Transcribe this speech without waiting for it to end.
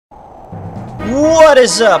What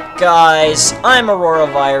is up, guys? I'm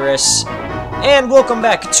AuroraVirus, and welcome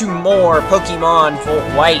back to more Pokemon Volt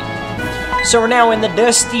White. So we're now in the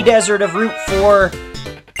dusty desert of Route 4,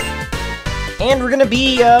 and we're gonna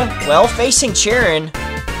be, well, facing Cheren.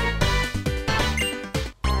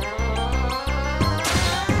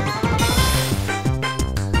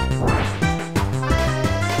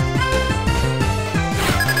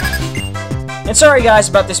 And sorry guys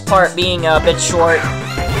about this part being a bit short.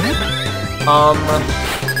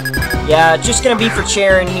 Yeah, just gonna be for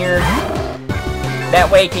Cheren here. That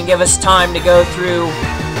way it can give us time to go through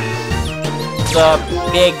the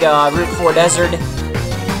big Route 4 desert.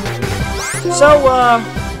 So,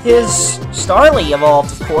 his Starly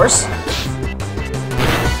evolved, of course.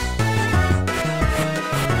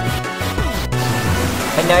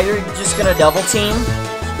 And now you're just gonna double team.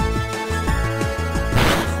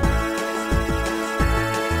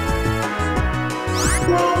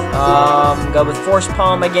 Go with Force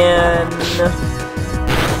Palm again.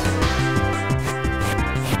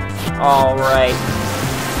 Alright.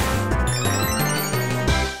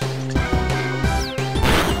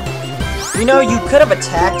 You know, you could have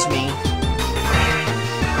attacked me.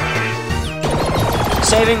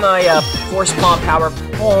 Saving my, Force Palm power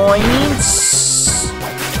points.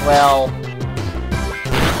 Well...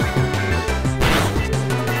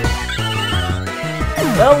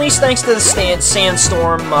 Well, at least thanks to the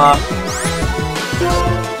sandstorm,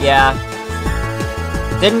 yeah.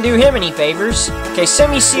 Didn't do him any favors. Okay,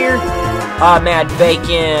 Semi-Sear. Mad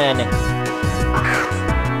Bacon.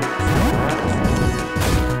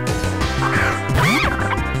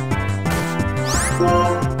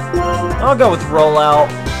 I'll go with Rollout.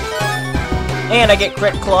 And I get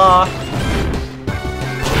Crit Claw.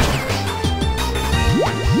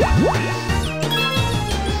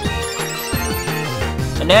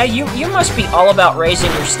 And now you must be all about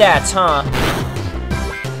raising your stats, huh?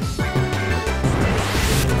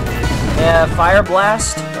 Yeah, Fire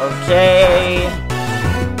Blast. Okay.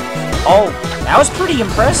 Oh, that was pretty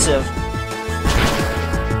impressive.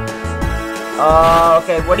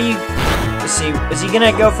 Okay, what do you... Let's see, is he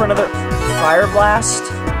gonna go for another Fire Blast?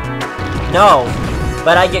 No,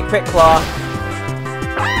 but I get Crit Claw.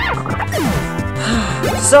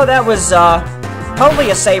 So that was,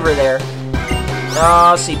 probably a saver there.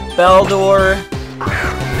 Let's see, Beldor.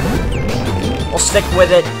 We'll stick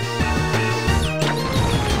with it.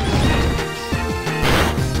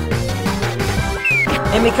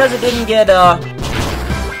 And because it didn't get,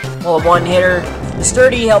 well, a one-hitter, the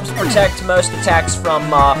Sturdy helps protect most attacks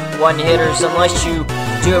from, one-hitters, unless you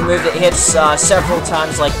do a move that hits, several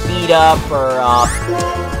times, like Beat Up, or,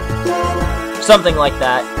 something like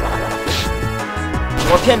that.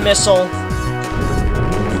 Or Pin Missile.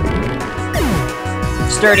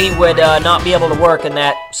 Sturdy would, not be able to work in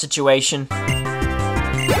that situation.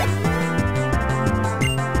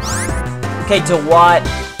 Okay, DeWatt.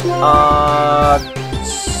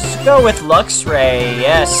 Let's go with Luxray,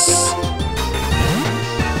 yes.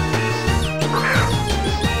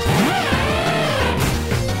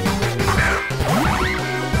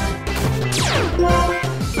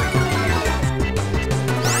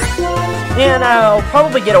 And I'll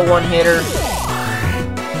probably get a one-hitter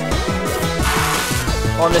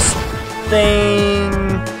on this thing.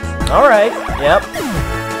 Alright, yep.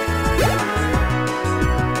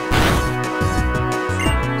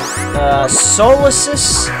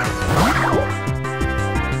 Solasis.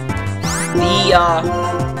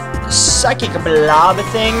 The, Psychic Blob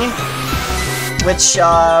thing, which,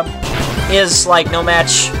 is, like, no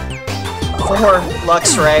match for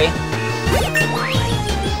Luxray.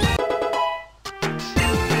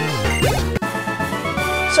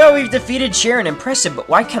 So we've defeated Cheren, impressive, but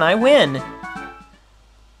why can't I win?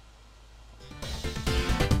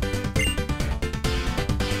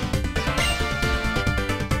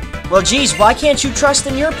 Well, geez, why can't you trust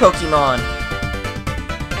in your Pokemon?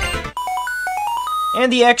 And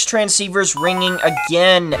the X-Transceiver's ringing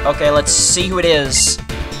again. Okay, let's see who it is.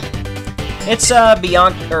 It's,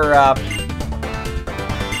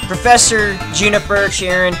 Professor Juniper,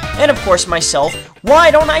 Cheren, and of course myself. Why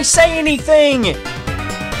don't I say anything?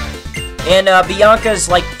 And, Bianca's,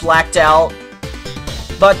 like, blacked out.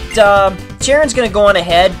 But, Cheren's gonna go on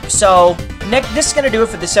ahead, so... This is gonna do it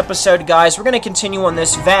for this episode, guys. We're gonna continue on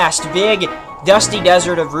this vast, big, dusty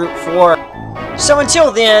desert of Route 4. So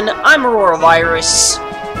until then, I'm AuroraVirus.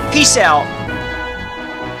 Peace out.